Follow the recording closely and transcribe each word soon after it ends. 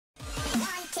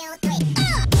Out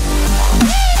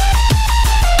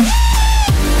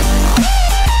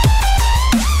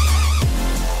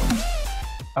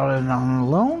and I'm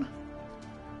alone?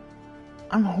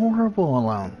 I'm horrible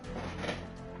alone.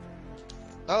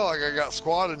 Oh, like I got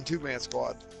squad and two-man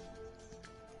squad.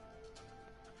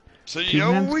 So you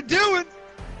Two-man? know what we doing?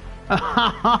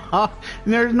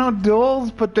 There's no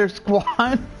duels, but there's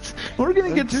squads. We're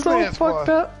gonna get so fucked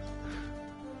up.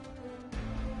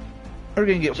 We're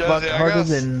gonna get fucked harder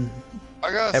than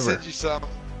I gotta ever. send you some.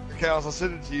 Okay, I'll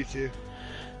send it to you too.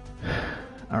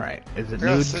 Alright, is it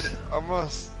nudes? I'm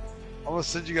gonna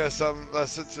send you guys something that I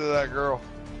sent to that girl.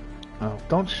 Oh,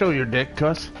 don't show your dick to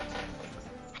us.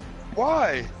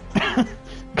 Why?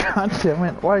 God damn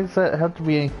it, why does that have to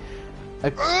be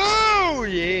a... Oh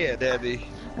yeah, Daddy.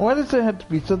 Why does it have to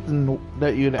be something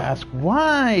that you'd ask?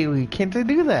 Why can't I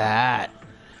do that?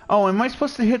 Oh, am I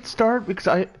supposed to hit start because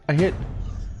I hit...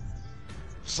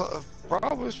 So,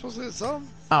 probably supposed to hit something.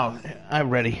 Oh, I'm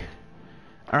ready.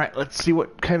 Alright, let's see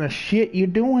what kind of shit you're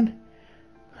doing.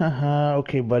 Haha,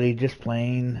 okay buddy, just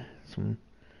playing some...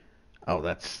 Oh,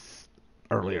 that's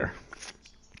earlier.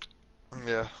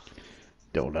 Yeah.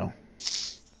 Dodo.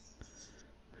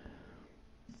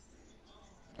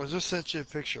 I just sent you a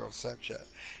picture on Snapchat.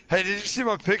 Hey, did you see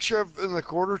my picture up in the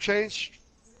corner changed?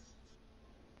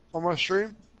 On my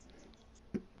stream?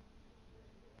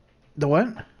 The what?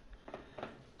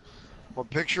 My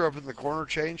picture up in the corner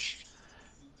changed?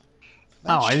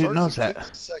 Oh, I didn't notice that.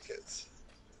 50 seconds.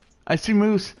 I see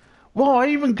Moose. Whoa, I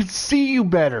even could see you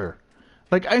better.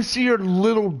 Like, I see your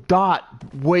little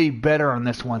dot way better on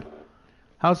this one.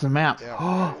 How's the map?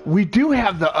 Oh, we do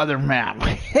have the other map.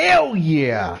 Hell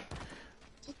yeah!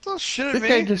 Don't throw shit at me. This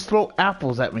guy just throw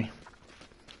apples at me.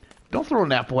 Don't throw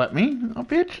an apple at me, oh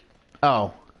bitch.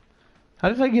 Oh. How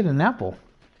did I get an apple?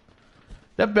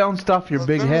 That bounced off your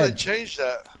big head. They changed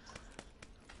that.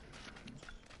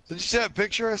 Did you see that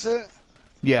picture I sent?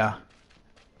 Yeah.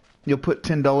 You'll put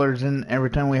 $10 in every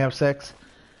time we have sex?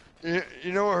 You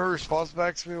know what her response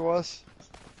back to me was?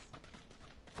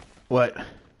 What?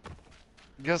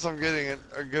 Guess I'm getting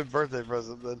a good birthday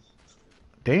present then.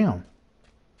 Damn.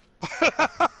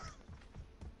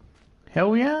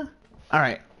 Hell yeah?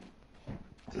 Alright.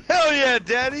 Hell yeah,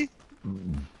 Daddy!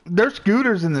 There's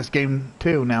scooters in this game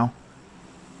too now.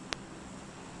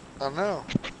 I know.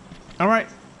 Alright.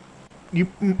 You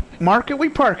mark it, we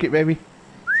park it, baby.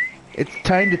 It's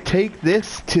time to take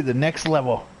this to the next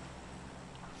level.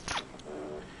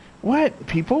 What,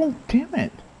 people? Damn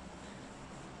it.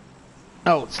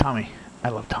 Oh, it's Tommy. I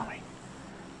love Tommy.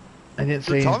 I didn't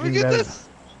say anything Tommy get about this? it.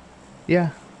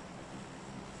 Yeah.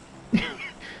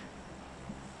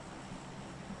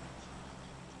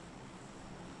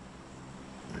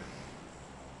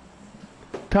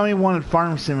 Tommy wanted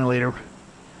Farm Simulator.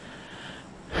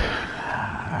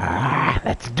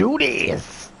 Let's do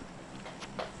this.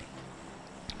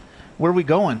 Where are we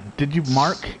going? Did you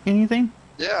mark anything?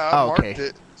 Yeah, I marked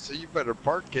it. So you better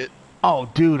park it. Oh,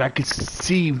 dude, I could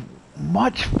see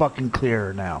much fucking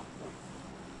clearer now.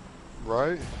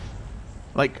 Right?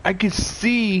 Like, I could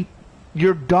see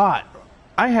your dot.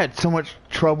 I had so much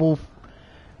trouble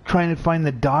trying to find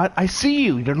the dot. I see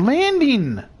you. You're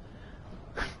landing.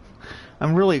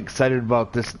 I'm really excited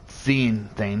about this scene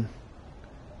thing.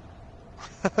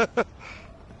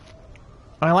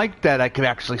 I like that I could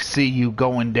actually see you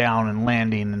going down and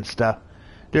landing and stuff.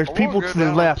 There's people to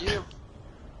the left.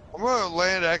 I'm gonna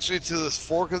land actually to this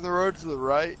fork in the road to the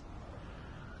right.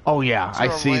 Oh yeah, I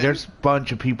see. There's a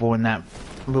bunch of people in that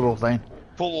little thing.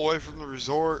 Pull away from the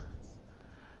resort.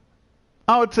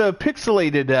 Oh, it's a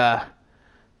pixelated,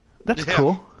 that's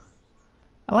cool.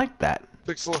 I like that.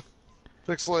 Pixelated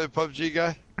PUBG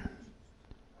guy?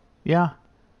 Yeah.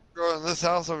 Go in this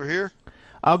house over here?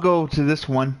 I'll go to this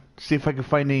one, see if I can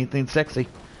find anything sexy.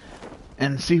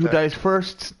 And see who dies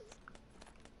first.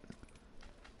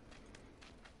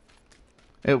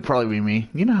 It'll probably be me.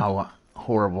 You know how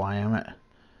horrible I am at...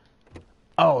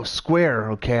 Oh,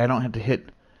 square. Okay, I don't have to hit...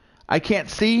 I can't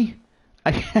see.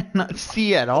 I cannot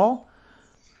see at all.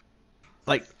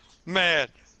 Like... Man.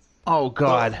 Oh,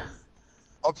 God.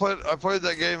 I played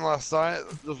that game last night,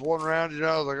 just one round, you know,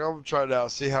 I was like, I'm gonna try it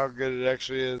out, see how good it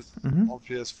actually is on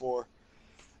PS4.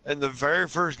 And the very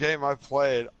first game I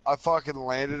played, I fucking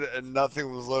landed and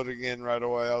nothing was loading in right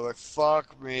away. I was like,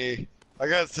 fuck me. I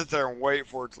gotta sit there and wait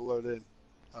for it to load in.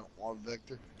 I don't want it,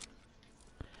 Victor.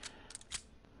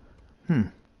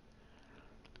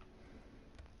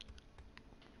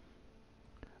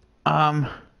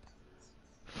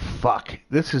 Fuck.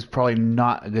 This is probably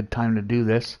not a good time to do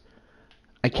this.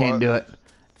 I can't do it.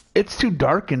 It's too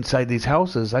dark inside these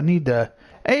houses. I need to...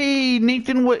 Hey,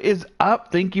 Nathan, what is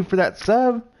up? Thank you for that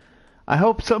sub. I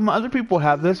hope some other people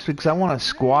have this because I want to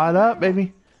squad up,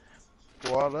 baby.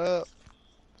 Squad up.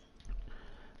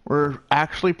 We're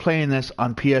actually playing this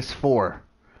on PS4.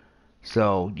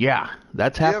 So, yeah,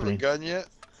 that's happening. Do you have a gun yet?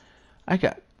 I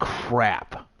got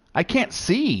crap. I can't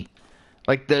see.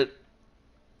 Like,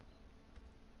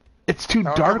 it's too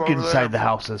dark inside the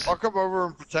houses. I'll come over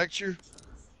and protect you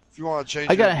if you want to change.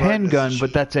 I got a handgun,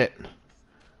 but that's it.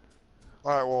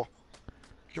 Alright, well,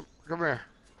 come here.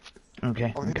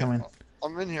 Okay, I'm coming.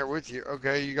 I'm in here with you.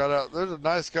 Okay, you got out. There's a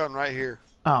nice gun right here.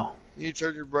 Oh. You need to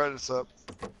turn your brightness up,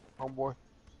 homeboy.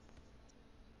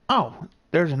 Oh,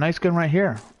 there's a nice gun right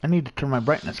here. I need to turn my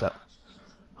brightness up,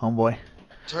 homeboy.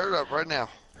 Turn it up right now.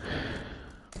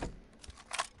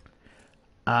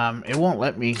 It won't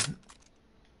let me.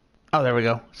 Oh, there we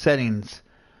go. Settings.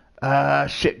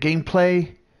 Shit.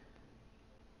 Gameplay.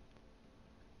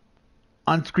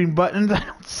 On-screen buttons. I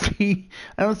don't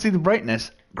see the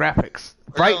brightness. Graphics.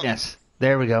 Brightness.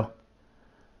 There we go.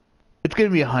 It's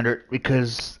gonna be 100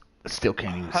 because I still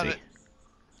can't even see.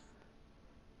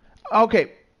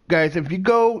 Okay, guys. If you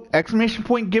go !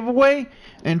 giveaway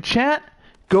in chat,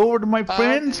 go over to my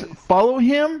friends. Follow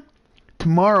him.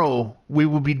 Tomorrow we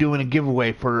will be doing a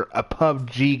giveaway for a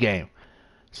PUBG game.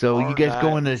 So you guys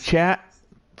go into the chat,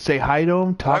 say hi to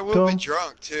him, talk to him. I will be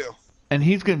drunk too. And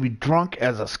he's gonna be drunk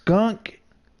as a skunk.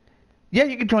 Yeah,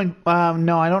 you can join.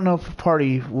 No, I don't know if the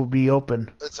party will be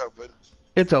open. It's open.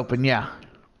 It's open, yeah.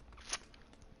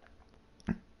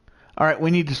 All right,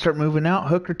 we need to start moving out.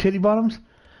 Hooker titty bottoms.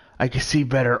 I can see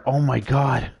better. Oh my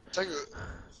god.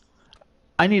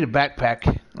 I need a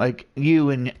backpack like you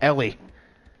and Ellie.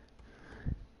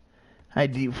 Hi,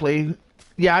 do you play?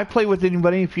 Yeah, I play with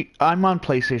anybody. I'm on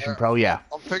PlayStation Pro. Yeah.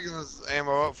 I'm picking this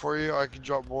ammo up for you. I can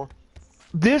drop more.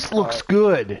 This looks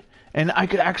good, and I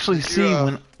could actually see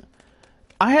when.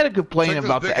 I had a complaint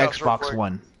about the Xbox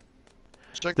One.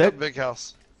 Check that big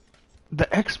house. The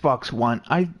Xbox One.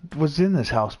 I was in this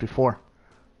house before.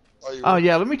 Oh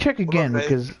yeah, let me check again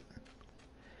because.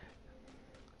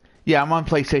 Yeah, I'm on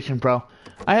PlayStation Pro.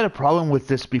 I had a problem with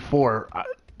this before.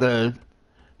 The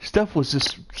stuff was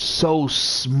just so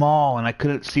small, and I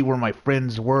couldn't see where my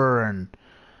friends were, and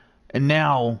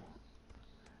now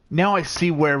I see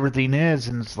where everything is,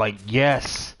 and it's like,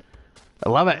 yes, I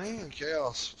love it. Me and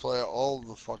Chaos play all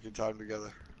the fucking time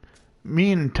together.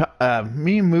 Me and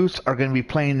Moose are gonna be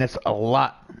playing this a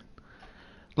lot.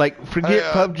 Like,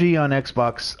 forget PUBG on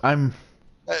Xbox.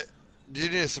 Hey, do you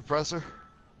need a suppressor?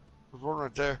 There's one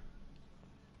right there.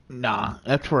 Nah,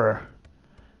 that's for.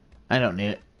 I don't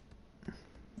need it.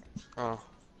 Oh.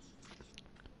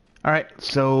 Alright,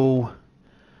 so...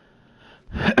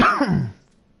 I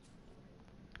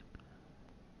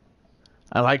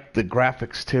like the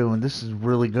graphics too, and this is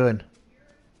really good.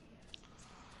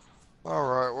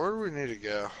 Alright, where do we need to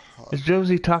go? Is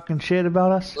Josie talking shit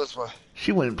about us? This way.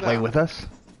 She wouldn't play with us.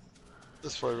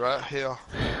 This way, right here.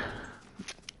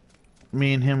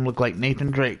 Me and him look like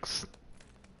Nathan Drakes.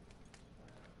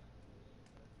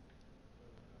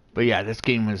 But yeah, this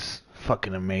game is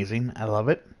fucking amazing. I love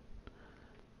it.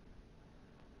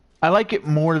 I like it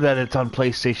more that it's on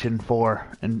PlayStation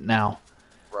 4 and now.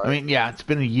 Right. I mean, yeah, it's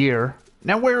been a year.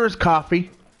 Now where is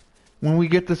Coffee? When we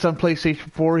get this on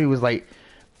PlayStation 4, he was like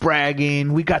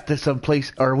bragging, we got this on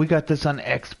we got this on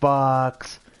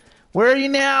Xbox. Where are you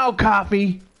now,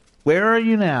 Coffee? Where are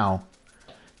you now?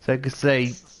 So I could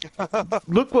say,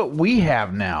 look what we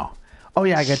have now. Oh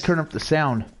yeah, I gotta turn up the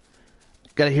sound.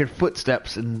 Gotta hear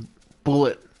footsteps and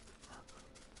bullet.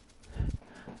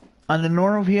 On the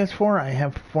normal PS4, I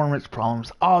have performance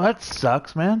problems. Oh, that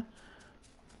sucks, man.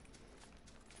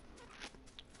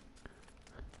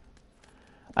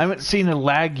 I haven't seen a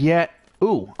lag yet.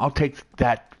 Ooh, I'll take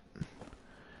that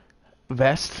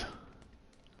vest.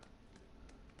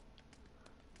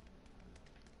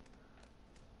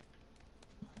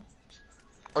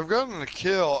 I've gotten a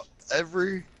kill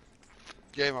every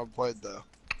game I've played, though.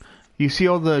 You see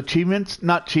all the achievements?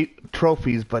 Not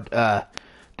trophies, but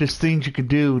just things you can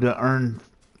do to earn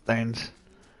things.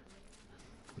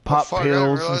 Pop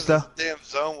pills and stuff. This damn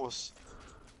zone was...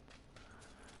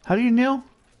 How do you kneel?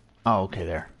 Oh, okay,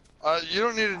 there. You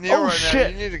don't need to kneel right now.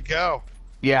 You need to go.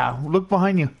 Yeah, look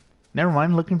behind you. Never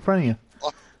mind, look in front of you.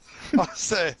 I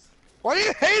say, why do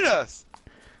you hate us?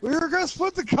 We were gonna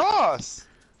split the cost.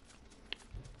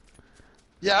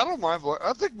 Yeah, I don't mind Black.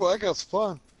 I think Black Ops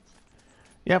fun.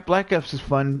 Yeah, Black Ops is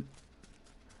fun.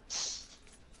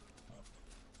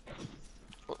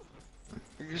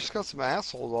 You just got some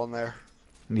assholes on there.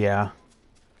 Yeah.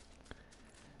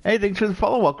 Hey, thanks for the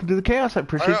follow. Welcome to the Chaos. I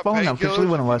appreciate following. I'm officially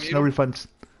one of us. No refunds.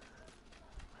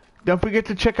 Don't forget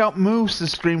to check out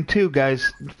Moose's stream too,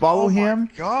 guys. Follow him.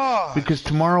 God. Because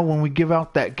tomorrow when we give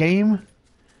out that game,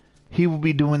 he will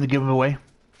be doing the giveaway.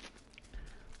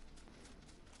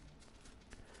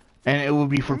 And it will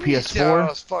be for PS4. See how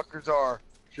those fuckers are,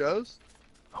 Joe's.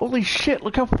 Holy shit,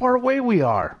 look how far away we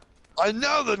are. I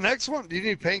know, the next one. Do you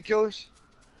need painkillers?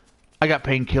 I got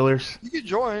painkillers. You can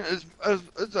join. It's an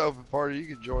open party.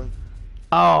 You can join.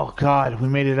 Oh, God, we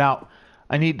made it out.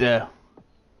 I need to...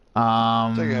 Take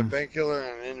a painkiller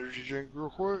and an energy drink real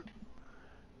quick.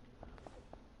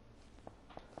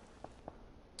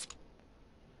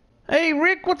 Hey,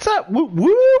 Rick, what's up? Whoop,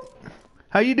 whoop.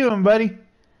 How you doing, buddy?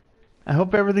 I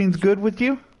hope everything's good with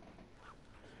you.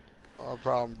 No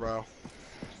problem, bro.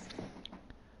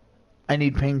 I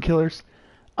need painkillers.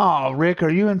 Oh, Rick, are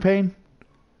you in pain?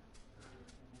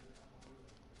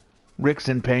 Rick's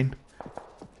in pain.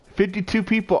 52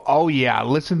 people. Oh, yeah.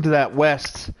 Listen to that,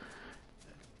 West.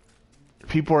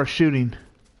 People are shooting.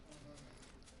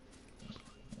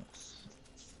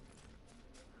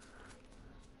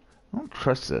 I don't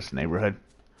trust this neighborhood.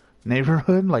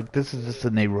 Neighborhood? Like, this is just a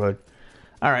neighborhood.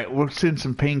 Alright, we'll send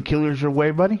some painkillers your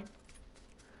way, buddy.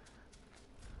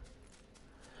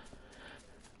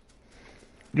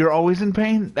 You're always in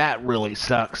pain? That really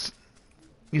sucks.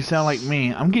 You sound like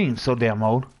me. I'm getting so damn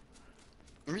old.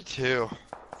 Me too.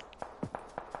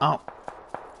 Oh.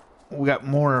 We got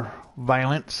more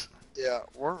violence. Yeah,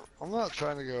 I'm not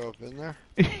trying to go up in there.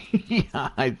 Yeah,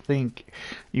 I think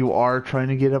you are trying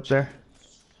to get up there.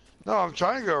 No, I'm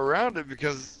trying to go around it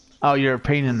because... Oh, you're a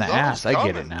pain in the ass. I get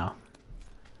it coming. now.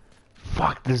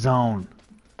 Fuck the zone.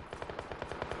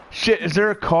 Shit, is there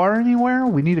a car anywhere?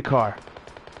 We need a car.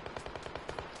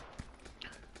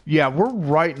 Yeah, we're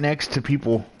right next to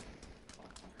people.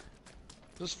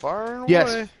 Just firing away.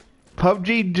 Yes.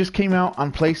 PUBG just came out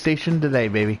on PlayStation today,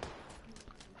 baby.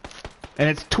 And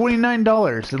it's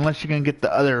 $29 unless you're going to get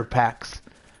the other packs.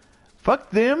 Fuck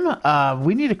them.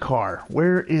 We need a car.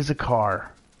 Where is a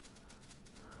car?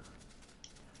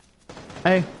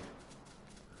 Hey.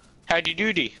 Howdy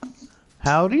doody.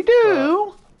 Howdy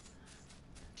do.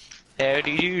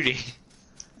 Howdy doody.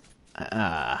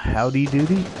 Howdy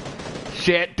doody.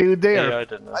 Shit, dude, they are I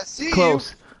don't know. I see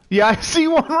close. you. Yeah, I see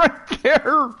one right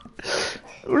there.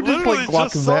 We're just Literally like walking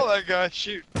just back. saw that guy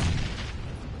shoot.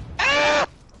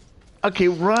 Okay,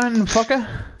 run, fucker.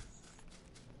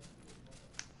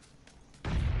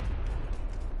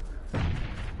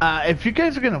 If you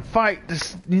guys are gonna fight,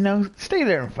 just, you know, stay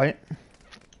there and fight.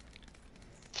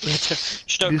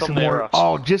 Just don't Do come some near more. us.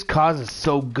 Oh, Just Cause is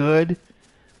so good.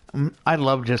 I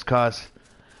love Just Cause.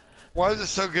 Why is it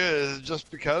so good? Is it just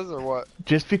because or what?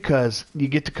 Just because you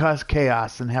get to cause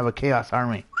chaos and have a chaos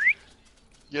army.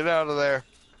 Get out of there.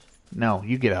 No,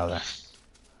 you get out of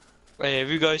there. Hey, have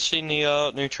you guys seen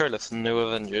the new trailer for the new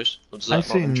Avengers? Or does that I've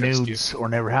not seen interest nudes or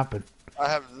never happened. I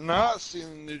have not seen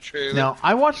the new trailer. No,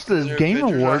 I watched the for Game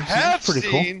Avengers. Awards. I have It's pretty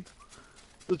cool. seen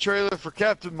the trailer for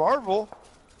Captain Marvel.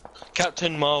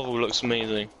 Captain Marvel looks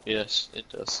amazing. Yes, it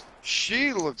does.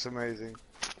 She looks amazing.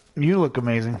 You look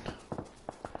amazing.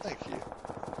 Thank you.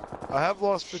 I have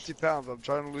lost 50 pounds. I'm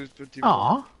trying to lose 50 more.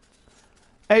 Aw.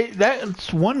 Hey,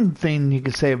 that's one thing you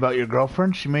could say about your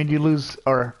girlfriend. She made you lose,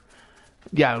 or,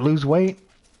 yeah, lose weight.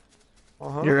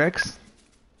 Uh-huh. Your ex.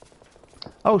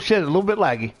 Oh shit, a little bit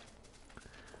laggy.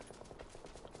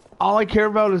 All I care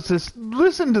about is just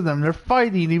listen to them. They're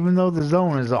fighting even though the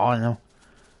zone is on them.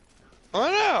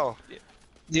 I know.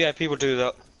 Yeah, people do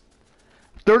that.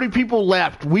 30 people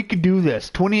left. We could do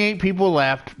this. 28 people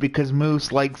left because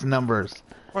Moose likes numbers.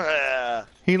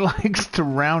 He likes to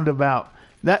round about.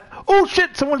 That. Oh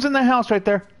shit! Someone's in the house right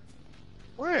there.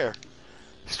 Where?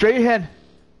 Straight ahead.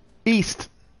 East.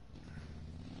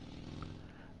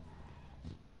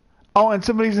 Oh, and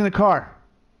somebody's in the car.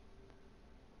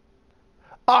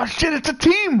 Oh shit! It's a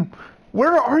team.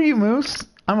 Where are you, Moose?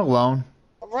 I'm alone.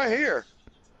 I'm right here.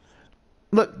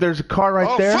 Look, there's a car right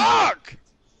oh, there. Fuck!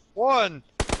 One.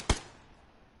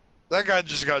 That guy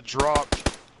just got dropped.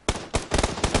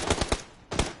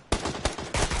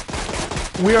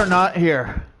 We are not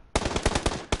here.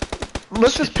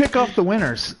 Let's just pick off the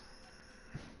winners.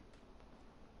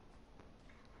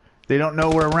 They don't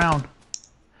know we're around.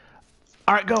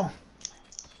 Alright, go.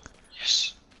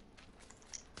 Yes.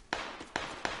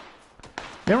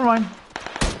 Never mind.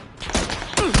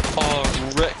 Oh,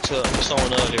 I wrecked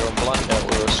someone earlier on Blackout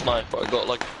with a sniper. I got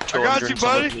like 200 I got you,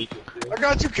 buddy. I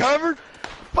got you covered.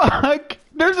 Fuck!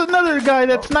 There's another guy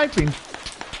that's sniping.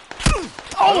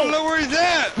 I don't know where he's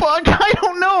at. Fuck! I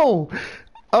don't know.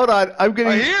 Hold on, I'm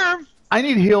getting. I hear him. I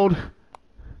need healed.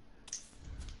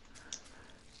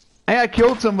 Hey, I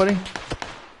killed somebody.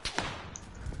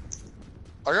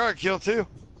 I got a kill too.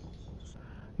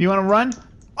 You want to run?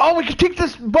 Oh, we can take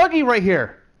this buggy right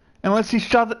here. Unless he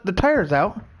shot the tires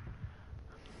out.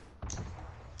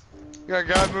 You got a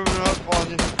guy moving up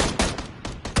on you.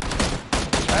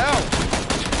 Ow!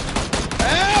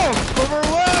 Ow! From our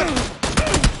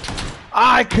left!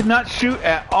 I could not shoot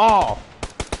at all.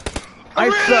 I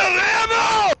ran out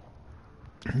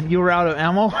of ammo! You were out of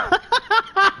ammo?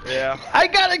 Yeah. I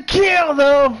got a kill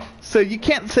though, so you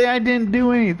can't say I didn't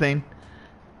do anything.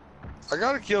 I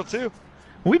got a kill too.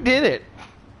 We did it.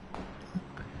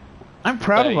 I'm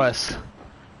proud of Hey. us.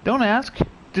 Don't ask,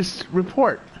 just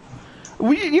report.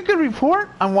 You can report.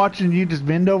 I'm watching you just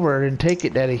bend over and take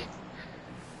it, Daddy.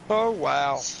 Oh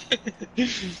wow.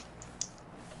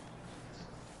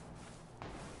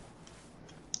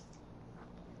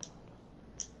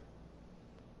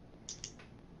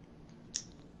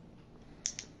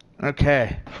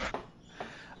 Okay.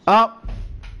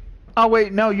 Oh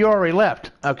wait, no, you already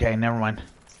left. Okay, never mind.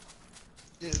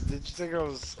 Yeah, did you think I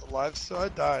was alive? So I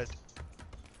died.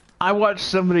 I watched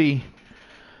somebody.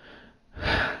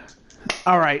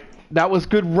 All right, that was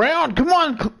good round. Come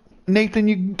on, Nathan,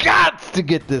 you got to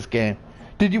get this game.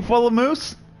 Did you follow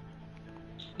Moose?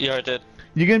 Yeah, I did.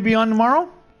 You gonna be on tomorrow?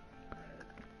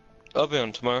 I'll be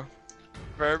on tomorrow.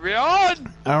 Better be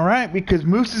on! All right, because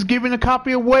Moose is giving a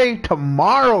copy away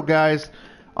tomorrow, guys,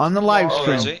 on the live Oh,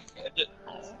 stream. is he?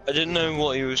 I didn't know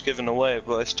what he was giving away,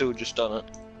 but I still just done it.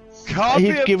 Copy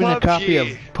He's of giving a copy of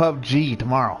PUBG. PUBG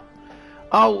tomorrow.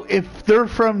 Oh, if they're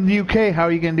from the UK, how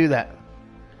are you gonna do that?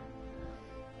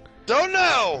 Don't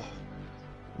know!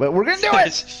 But we're gonna do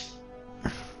it.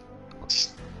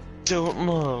 Don't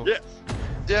know. Yeah.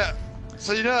 Yeah.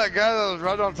 So you know that guy that was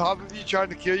right on top of you trying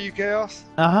to kill you, Chaos?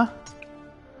 Uh huh.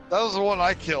 That was the one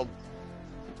I killed.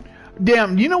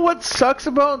 Damn, you know what sucks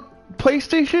about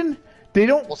PlayStation? They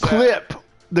don't What's that? clip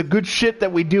the good shit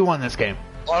that we do on this game.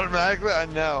 Automatically, I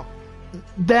know.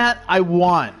 That I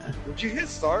want. Did you hit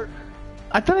start?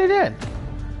 I thought I did.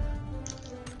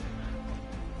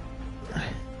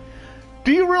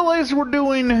 Do you realize we're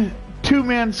doing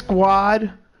two-man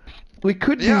squad? We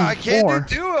could do Yeah, I can't four.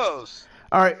 do duos.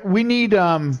 All right, we need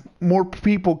more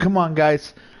people. Come on,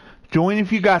 guys. Join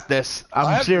if you got this. I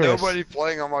I'm have serious. nobody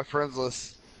playing on my friends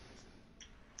list.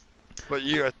 But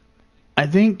you. I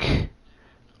think.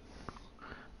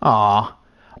 Aw.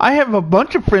 I have a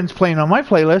bunch of friends playing on my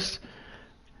playlist.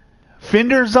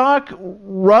 Finderzok,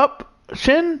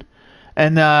 Ruption,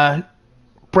 and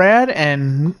Brad,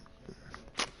 and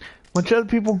a bunch of other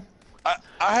people. I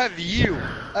have you.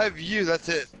 I have you, that's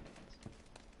it.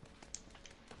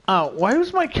 Oh, why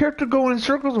was my character going in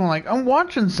circles? I'm like, I'm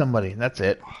watching somebody. That's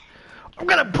it. I'm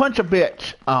gonna punch a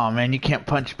bitch. Oh man, you can't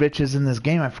punch bitches in this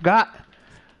game. I forgot.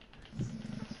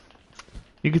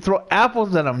 You can throw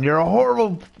apples at them. You're a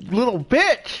horrible little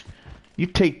bitch. You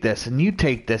take this and you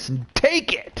take this and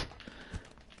take it.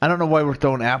 I don't know why we're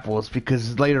throwing apples,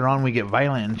 because later on we get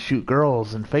violent and shoot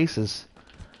girls in faces.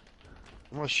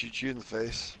 I'm gonna shoot you in the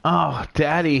face. Oh,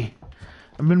 Daddy.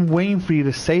 I've been waiting for you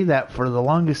to say that for the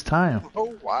longest time.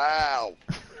 Oh, wow.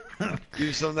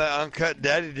 Do some of that uncut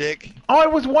daddy dick. Oh, I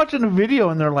was watching a video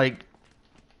and they're like,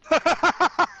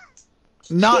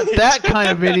 not that kind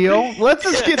of video. Let's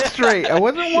just get straight. I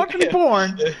wasn't watching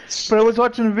porn, but I was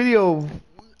watching a video.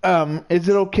 Is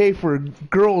it okay for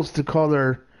girls to call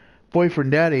their boyfriend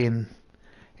daddy? And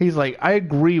he's like, I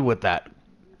agree with that.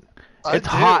 It's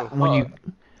hot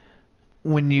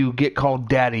when you get called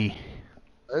daddy.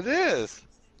 It is.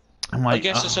 I'm like, I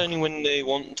guess it's only when they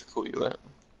want to call you that.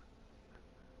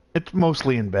 It's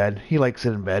mostly in bed. He likes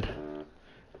it in bed.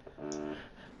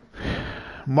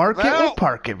 Mark it, we'll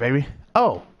park it, baby.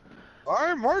 Oh.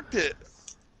 I marked it.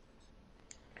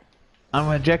 I'm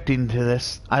objecting to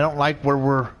this. I don't like where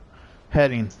we're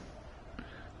heading.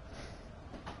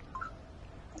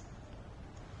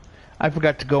 I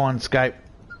forgot to go on Skype.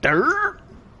 Durr.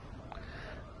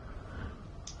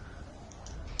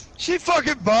 She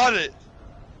fucking bought it.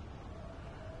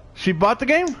 She bought the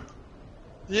game?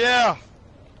 Yeah.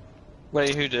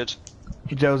 Wait, who did?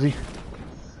 Josie.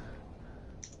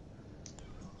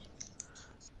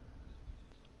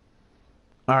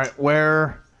 Alright,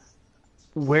 where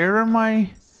am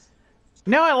I?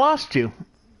 Now I lost you.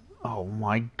 Oh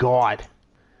my god.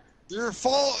 Your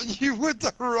fault. You went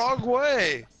the wrong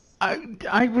way.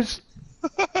 I was...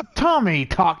 Tommy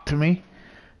talked to me.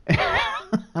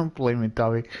 I'm blaming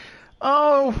Tommy.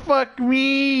 Oh, fuck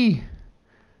me.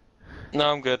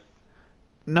 No, I'm good.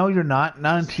 No, you're not.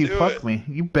 Not until you fuck me.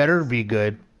 You better be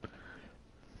good.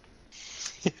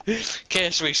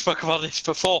 Chaos, we spoke about this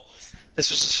before.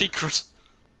 This was a secret.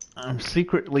 I'm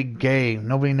secretly gay.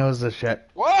 Nobody knows this yet.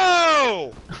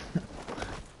 Whoa!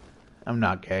 I'm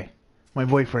not gay. My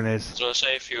boyfriend is. So I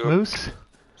say if you Moose,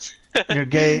 you're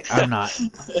gay. I'm not.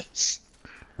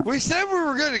 We said we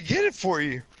were gonna get it for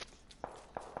you.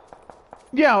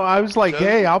 Yeah, I was like, Doesn't-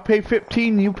 hey, I'll pay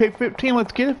 15. You pay 15.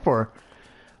 Let's get it for her.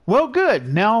 Well, good.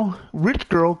 Now, rich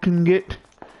girl can get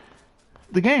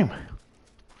the game.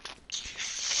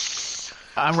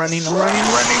 I'm running.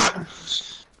 I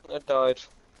died.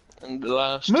 And the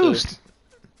last Moose,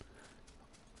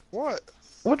 What?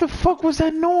 what the fuck was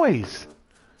that noise?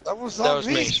 That was That not was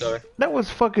me, sorry. That was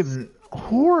fucking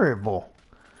horrible.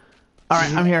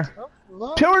 Alright, I'm here.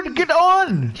 Not Tell her to me. get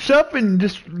on! Shut up and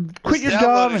just quit your Just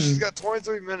job download it. She's and... got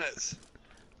 23 minutes.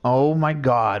 Oh my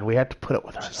god, we have to put up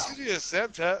with her She's though. sending you a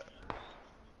Snapchat.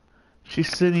 She's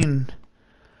sitting...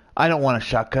 I don't want a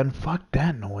shotgun. Fuck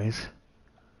that noise.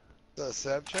 The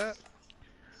Snapchat?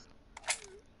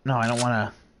 No, I don't want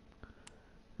to...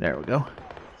 There we go.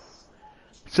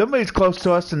 Somebody's close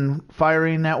to us and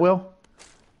firing that will.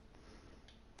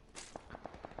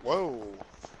 Whoa.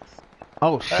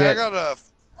 Oh Hey, shit.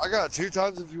 I got 2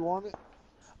 times if you want it.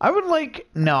 I would like...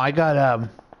 No, I got a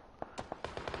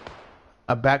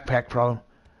backpack problem.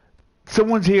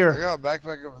 Someone's I here. got a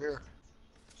backpack over here.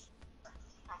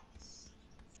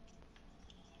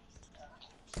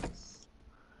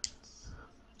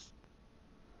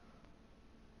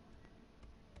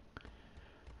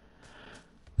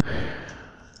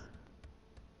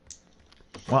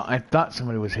 Well, I thought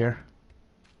somebody was here.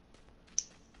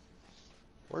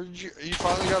 Where did you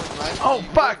finally got a knife? Oh You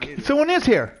fuck! didn't need it. Someone is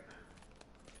here.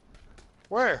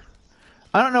 Where?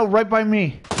 I don't know, right by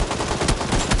me.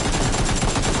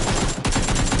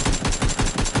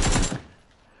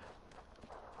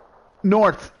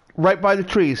 North, right by the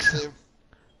trees. See him?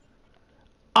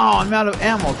 Oh, I'm out of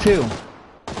ammo too.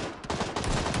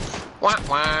 Wah,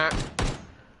 wah.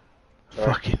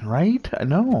 Fucking right? I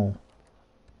know.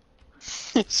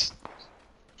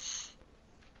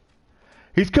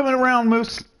 He's coming around,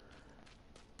 Moose.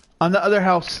 On the other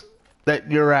house that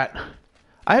you're at.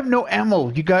 I have no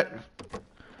ammo. You got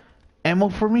ammo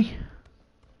for me?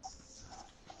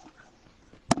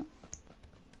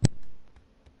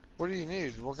 What do you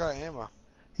need? What kind of ammo?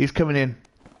 He's coming in.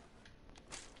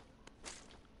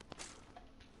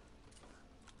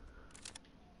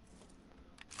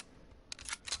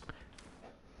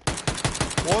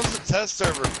 What was the test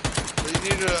server? But you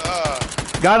need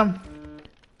to, Got him.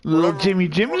 Little Whatever-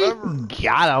 Jimmy. whatever.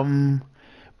 Got him.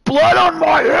 Blood on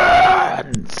my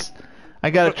hands! I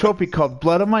got a trophy called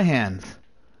Blood on My Hands.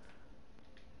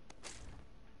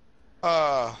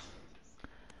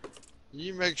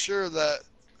 You make sure that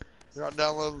you're not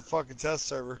downloading the fucking test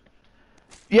server.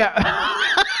 Yeah.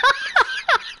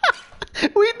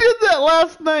 We did that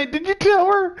last night. Did you tell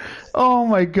her? Oh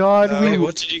my god. No. Wait,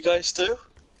 what did you guys do?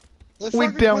 They We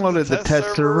fucking put downloaded the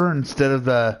test server instead of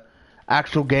the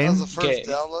actual That game. was the first Game.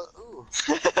 download. Ooh.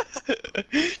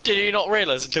 Did you not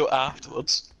realize until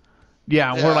afterwards?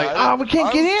 Yeah, and we're like, I we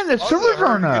can't get in. The I was in a servers hurry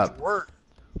aren't to get up. to work.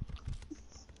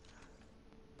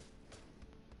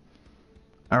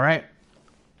 Alright.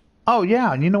 Oh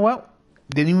yeah, and you know what?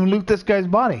 Didn't even loot this guy's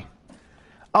body.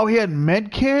 Oh, he had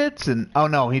med kits and... Oh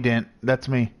no, he didn't. That's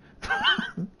me.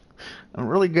 I'm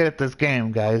really good at this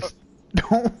game, guys.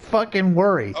 Don't fucking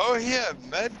worry. Oh, he had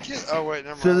medkit. Oh wait,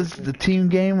 never So mind. this is the team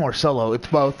game or solo? It's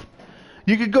both.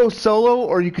 You could go solo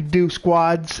or you could do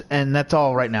squads, and that's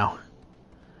all right now.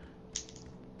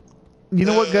 You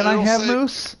know what gun I it'll have, say-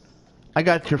 Moose? I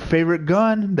got your favorite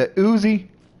gun, the Uzi.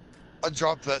 I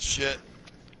dropped that shit.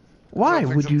 Why I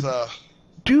picked would up you the-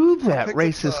 do I that picked up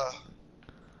racist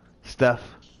stuff?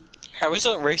 How is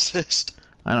that racist?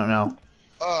 I don't know.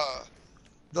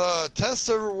 The test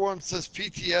server one says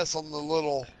PTS on the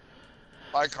little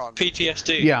icon.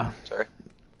 PTSD. Yeah. Sorry.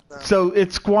 So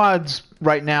it's squads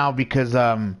right now because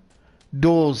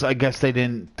duels, I guess they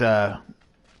didn't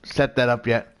set that up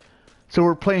yet. So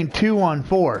we're playing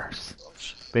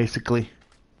 2-on-4s, basically.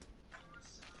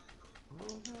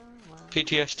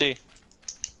 PTSD.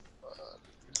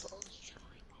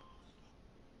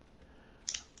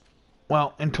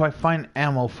 Well, until I find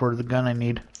ammo for the gun I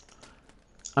need,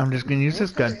 I'm just gonna use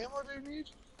this What kind gun. of ammo do you need?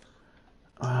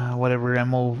 Whatever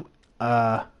ammo.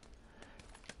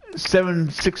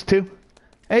 7.62.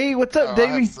 Hey, what's up, Oh, I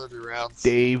Davey? have 30 rounds.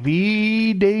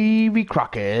 Davey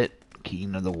Crockett,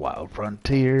 King of the Wild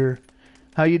Frontier.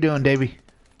 How you doing, Davey?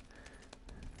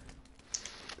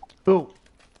 Oh,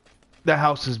 the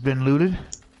house has been looted.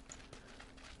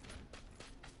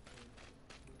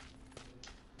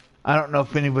 I don't know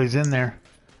if anybody's in there,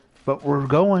 but we're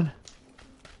going.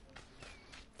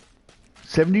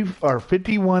 70 or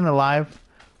 51 alive,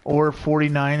 or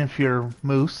 49 if you're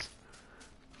Moose.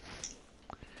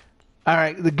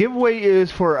 Alright, the giveaway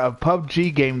is for a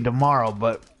PUBG game tomorrow,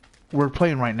 but we're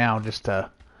playing right now just to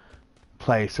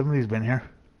play. Somebody's been here.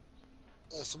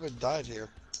 Yeah, somebody died here.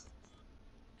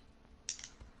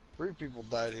 3 people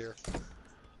died here.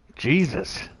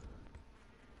 Jesus.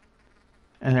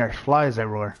 And there's flies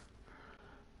everywhere.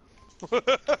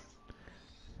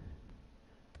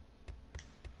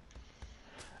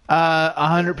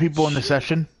 100 people in the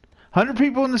session. 100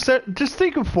 people in the set. Just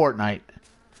think of Fortnite.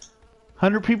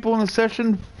 100 people in the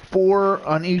session, 4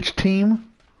 on each team.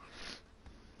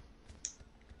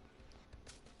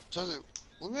 So,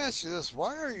 let me ask you this: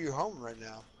 why are you home right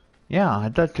now? Yeah, I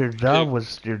thought your job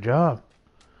was your job.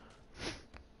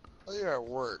 Oh, you're at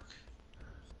work.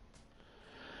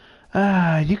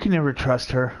 You can never trust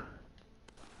her.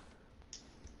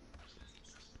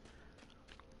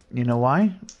 You know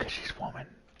why? Because she's a woman.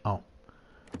 Oh.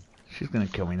 She's gonna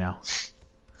kill me now. Oh,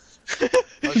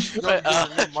 she's going to get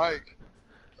a new mic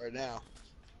right now.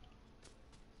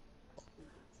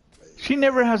 She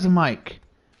never has a mic.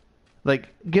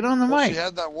 Like, get on the Well, mic. she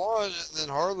had that one, and then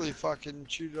Harley fucking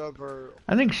chewed up her.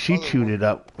 I think she other chewed one. it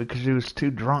up because she was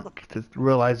too drunk to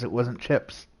realize it wasn't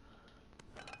chips.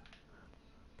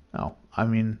 No, I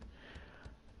mean,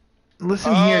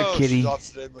 listen here, kitty. She's off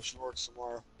today, but she works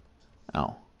tomorrow.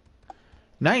 Oh,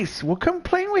 nice. Well, come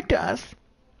play with us.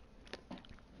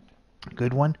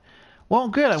 Good one. Well,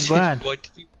 good. I'm glad.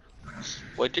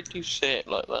 Why did you say it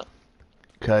like that?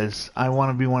 Because I want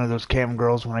to be one of those cam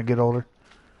girls when I get older.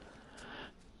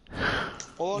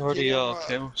 Well, You already are, I'm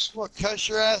Kills. gonna cuss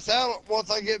your ass out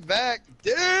once I get back.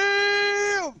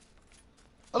 Damn!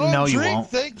 I don't No, you drink, won't.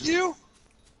 thank you.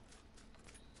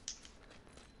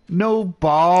 No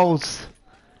balls.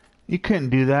 You couldn't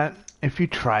do that if you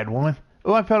tried, woman.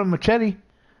 Oh, I found a machete.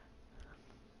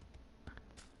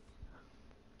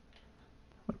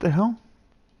 What the hell?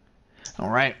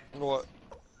 Alright. What?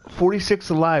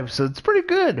 46 alive, so it's pretty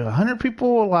good. 100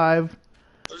 people alive.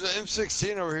 There's an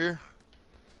M16 over here.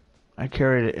 I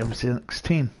carried an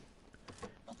M16.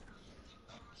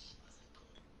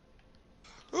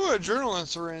 Ooh, adrenaline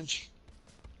syringe.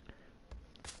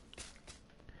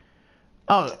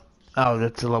 Oh,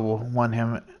 that's a level 1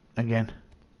 helmet again.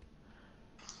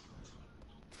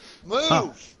 Move!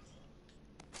 Oh.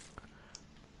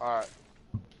 Alright.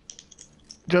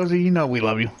 Josie, you know we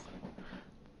love you.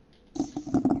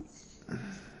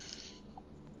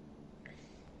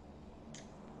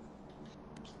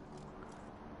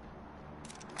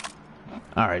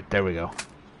 Alright, there we go.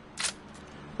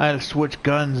 I had to switch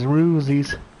guns,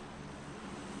 rulesies.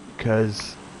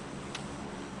 Because...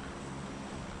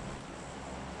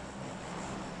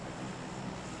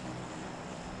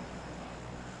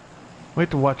 we have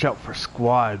to watch out for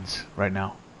squads right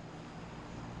now.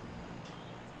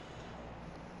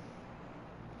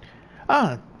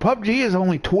 PUBG is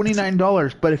only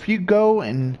 $29, but if you go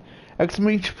and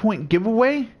exclamation point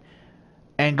giveaway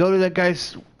and go to that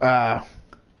guy's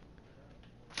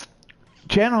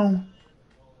channel,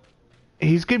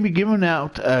 he's gonna be giving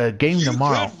out a game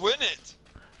tomorrow. You could win it.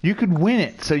 You could win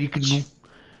it, so you can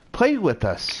play with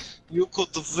us. You could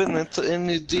win it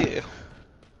any day.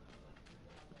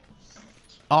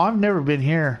 Oh, I've never been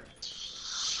here.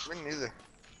 Me neither.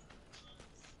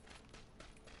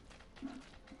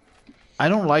 I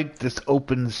don't like this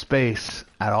open space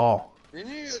at all. You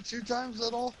need it 2 times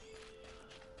at all?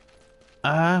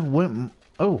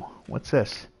 Oh, what's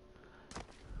this?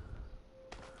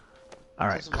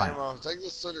 Alright, Take some climb. ammo. Take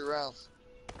this 30 rounds.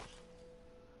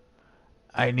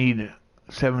 I need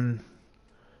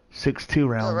 7.62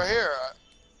 rounds. Yeah, right here.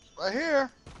 Right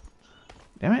here.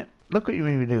 Damn it. Look what you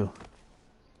made me do.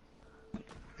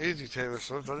 Easy, Taylor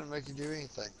Swift. I didn't make you do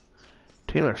anything.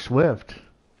 Taylor Swift.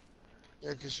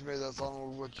 Yeah, because you made that song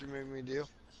with what you made me do.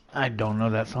 I don't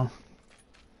know that song.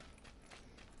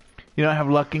 You don't have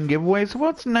luck in giveaways?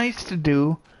 Well, it's nice to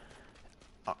do.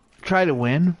 Try to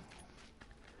win.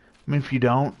 I mean, if you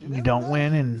don't, you don't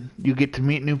win, and you get to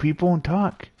meet new people and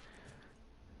talk.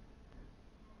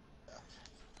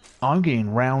 Oh, I'm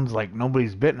getting rounds like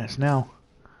nobody's business now.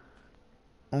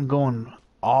 I'm going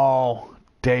all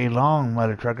day long,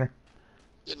 mother trucker.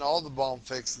 Getting all the bomb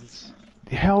fixings.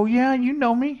 Hell yeah, you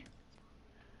know me.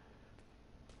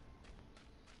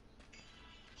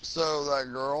 So,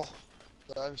 that girl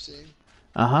that I've seen,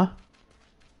 Uh-huh.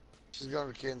 she's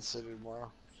going to Kansas City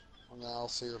tomorrow. And then I'll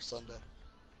see her Sunday.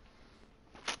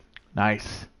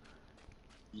 Nice.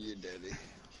 Yeah, daddy.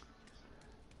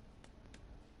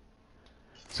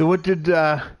 So what did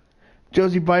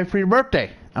Josie buy for your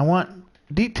birthday? I want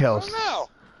details. I don't know.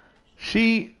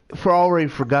 She already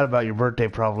forgot about your birthday,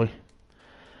 probably.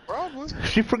 Probably.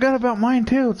 She forgot about mine,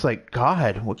 too. It's like,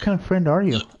 God, what kind of friend are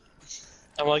you?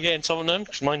 Am I getting something then?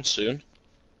 Because mine's soon.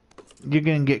 You're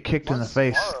gonna get kicked in the Mine's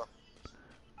face. tomorrow.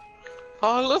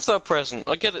 Oh, I love that present.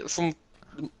 I get it from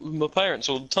my parents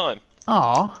all the time.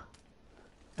 Aw.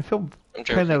 I feel I'm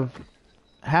kind joking. of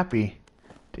happy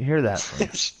to hear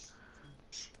that.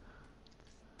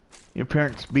 Your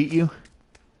parents beat you?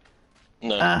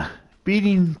 No.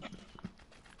 Beating...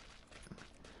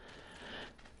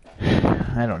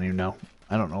 I don't even know.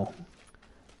 I don't know.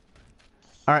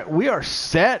 Alright, we are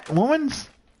set, womans.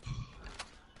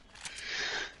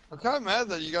 I'm kind of mad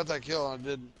that you got that kill and I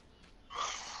didn't.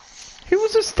 He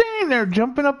was just standing there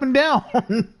jumping up and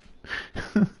down.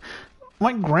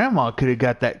 My grandma could have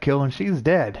got that kill and she's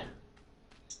dead.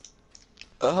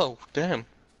 Oh, damn.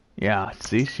 Yeah,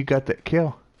 see, she got that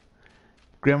kill.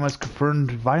 Grandma's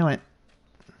confirmed violent.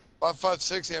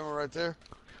 5.56 ammo right there.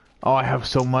 Oh, I have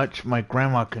so much. My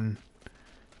grandma can...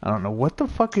 I don't know. What the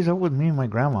fuck is up with me and my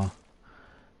grandma?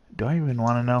 Do I even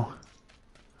want to know?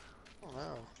 I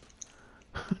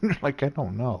don't know. Like, I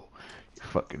don't know. You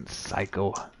fucking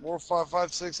psycho. More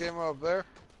 5.56 ammo up there.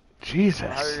 Jesus.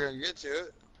 How are you gonna get to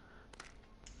it?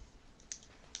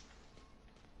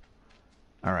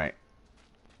 Alright.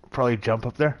 Probably jump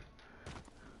up there.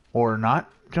 Or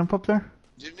not jump up there.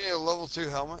 Do you need a level 2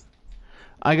 helmet?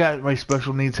 I got my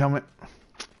special needs helmet.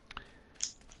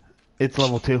 It's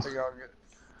level 2. I think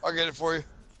I'll get it for you.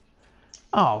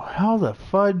 Oh, how the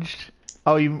fudge?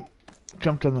 Oh, you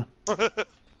jumped on the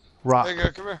rock. There you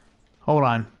go, come here. Hold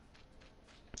on.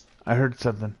 I heard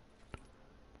something.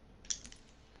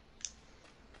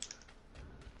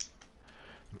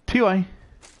 TY.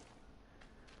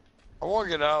 I want to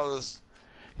get out of this.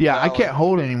 Yeah, I valley. can't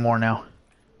hold anymore now.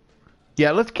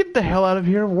 Yeah, let's get the hell out of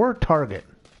here. We're a target.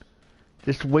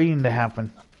 Just waiting to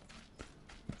happen.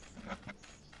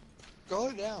 Go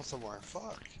lay down somewhere.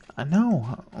 Fuck. I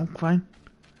know. I'm fine.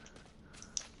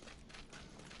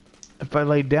 If I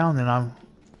lay down, then I'm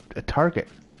a target.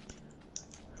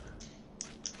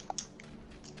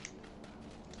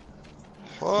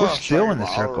 Oh, We're still in the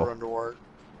my circle. auto run to work.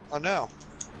 I know.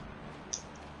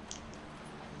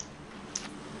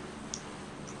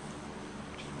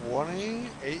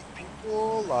 "28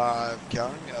 people alive,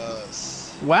 counting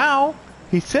us." Wow.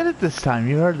 He said it this time.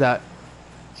 You heard that.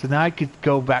 So now I could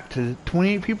go back to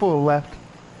 28 people left,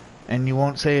 and you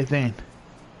won't say a thing.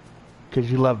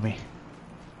 Because you love me.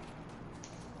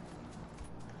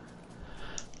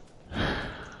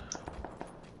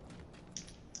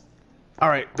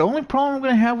 Alright, the only problem I'm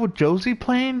going to have with Josie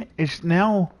playing is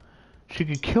now she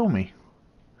could kill me.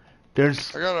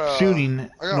 There's I got shooting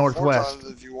I got northwest. 4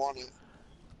 times if you want it.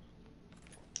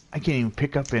 I can't even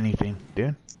pick up anything,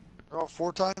 dude. Oh,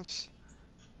 4 times?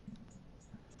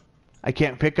 I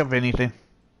can't pick up anything.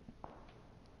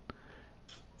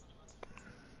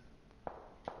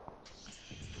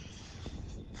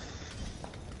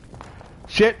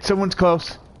 Shit, someone's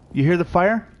close. You hear the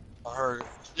fire? I heard it.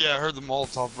 Yeah, I heard the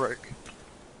Molotov break.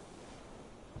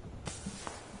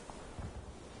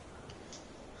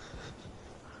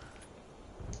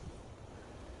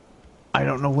 I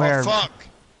don't know where. Oh, fuck!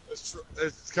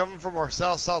 It's coming from our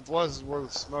southwest is where the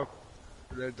smoke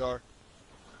red dark.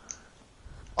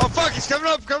 Oh fuck, he's coming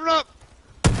up, coming up!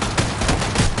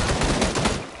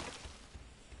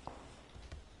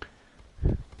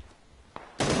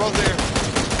 They're both here.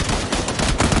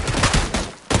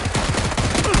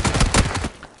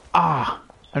 Ah,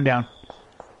 I'm down.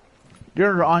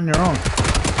 You're on your own.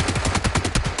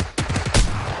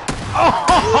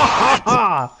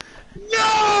 Oh!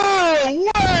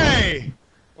 No way!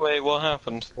 Wait, what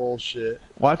happened? Bullshit.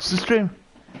 Watch the stream.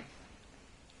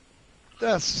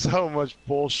 That's so much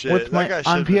bullshit. What's my That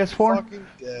guy on should've been PS4? fucking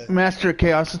dead. Master of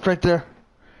Chaos. It's right there.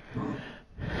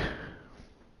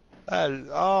 That is,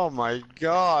 oh my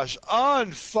gosh,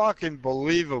 unfucking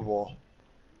believable.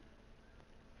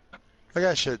 That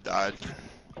guy should have died.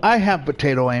 I have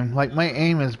potato aim. Like my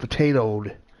aim is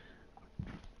potatoed.